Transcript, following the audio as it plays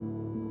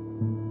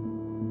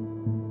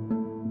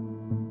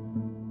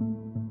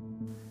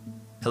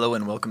Hello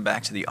and welcome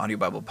back to the Audio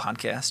Bible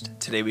Podcast.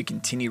 Today we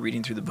continue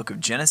reading through the book of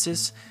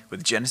Genesis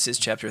with Genesis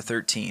chapter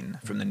 13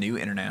 from the New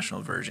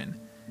International Version.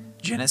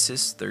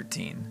 Genesis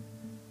 13.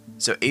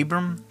 So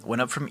Abram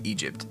went up from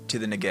Egypt to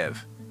the Negev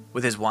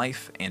with his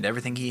wife and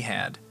everything he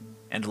had,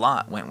 and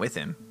Lot went with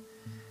him.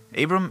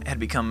 Abram had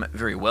become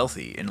very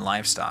wealthy in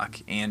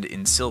livestock and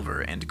in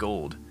silver and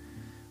gold.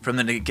 From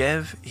the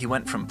Negev he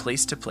went from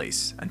place to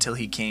place until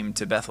he came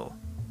to Bethel,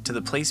 to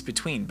the place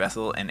between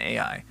Bethel and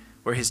Ai,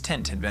 where his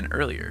tent had been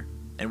earlier,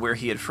 and where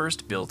he had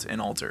first built an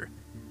altar.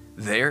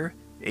 There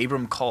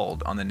Abram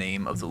called on the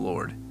name of the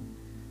Lord.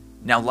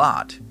 Now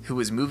Lot, who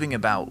was moving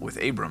about with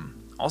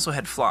Abram, also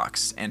had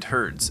flocks and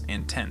herds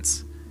and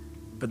tents.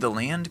 But the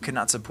land could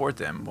not support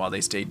them while they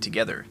stayed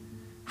together,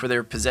 for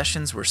their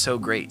possessions were so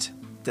great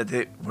that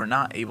they were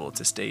not able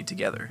to stay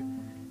together.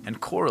 And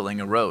quarreling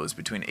arose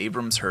between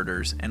Abram's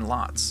herders and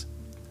Lot's.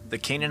 The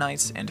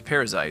Canaanites and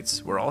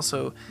Perizzites were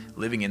also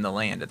living in the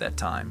land at that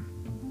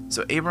time.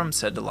 So Abram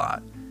said to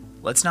Lot,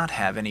 "Let's not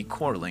have any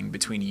quarreling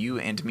between you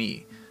and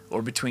me,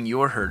 or between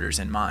your herders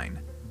and mine,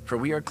 for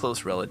we are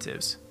close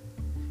relatives.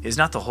 Is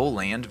not the whole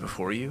land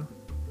before you?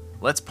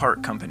 Let's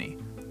part company.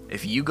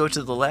 If you go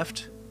to the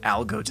left,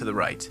 I'll go to the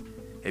right.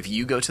 If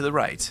you go to the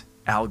right,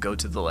 I'll go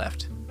to the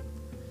left."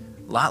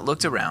 Lot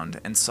looked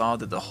around and saw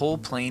that the whole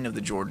plain of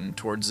the Jordan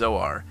toward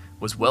Zoar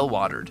was well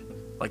watered,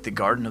 like the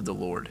garden of the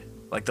Lord,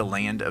 like the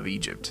land of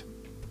Egypt.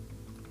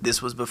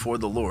 This was before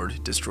the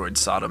Lord destroyed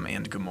Sodom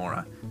and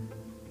Gomorrah.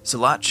 So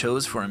Lot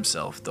chose for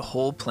himself the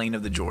whole plain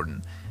of the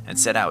Jordan and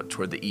set out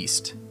toward the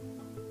east.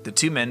 The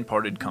two men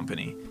parted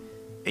company.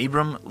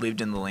 Abram lived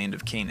in the land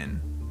of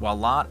Canaan, while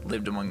Lot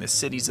lived among the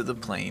cities of the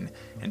plain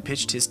and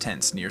pitched his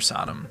tents near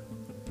Sodom.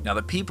 Now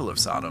the people of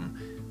Sodom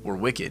were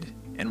wicked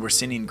and were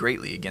sinning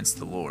greatly against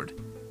the Lord.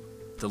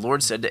 The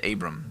Lord said to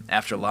Abram,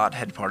 after Lot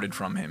had parted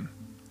from him,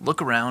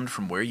 "Look around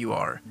from where you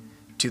are,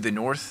 to the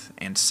north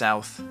and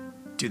south,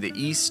 to the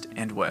east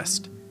and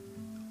west.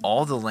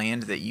 All the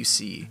land that you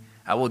see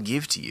I will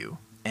give to you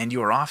and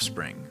your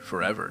offspring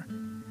forever.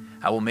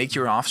 I will make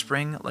your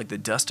offspring like the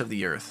dust of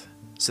the earth,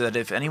 so that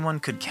if anyone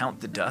could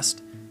count the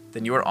dust,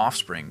 then your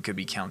offspring could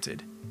be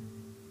counted.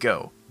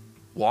 Go,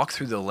 walk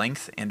through the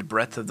length and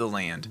breadth of the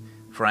land,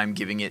 for I am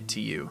giving it to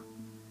you."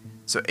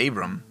 So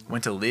Abram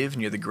went to live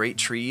near the great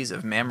trees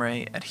of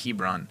Mamre at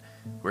Hebron,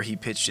 where he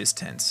pitched his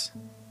tents.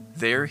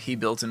 There he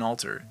built an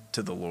altar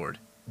to the Lord.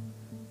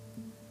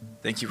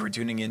 Thank you for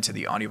tuning in to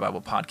the Audio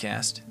Bible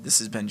Podcast. This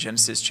has been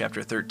Genesis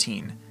chapter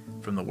 13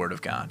 from the Word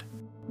of God.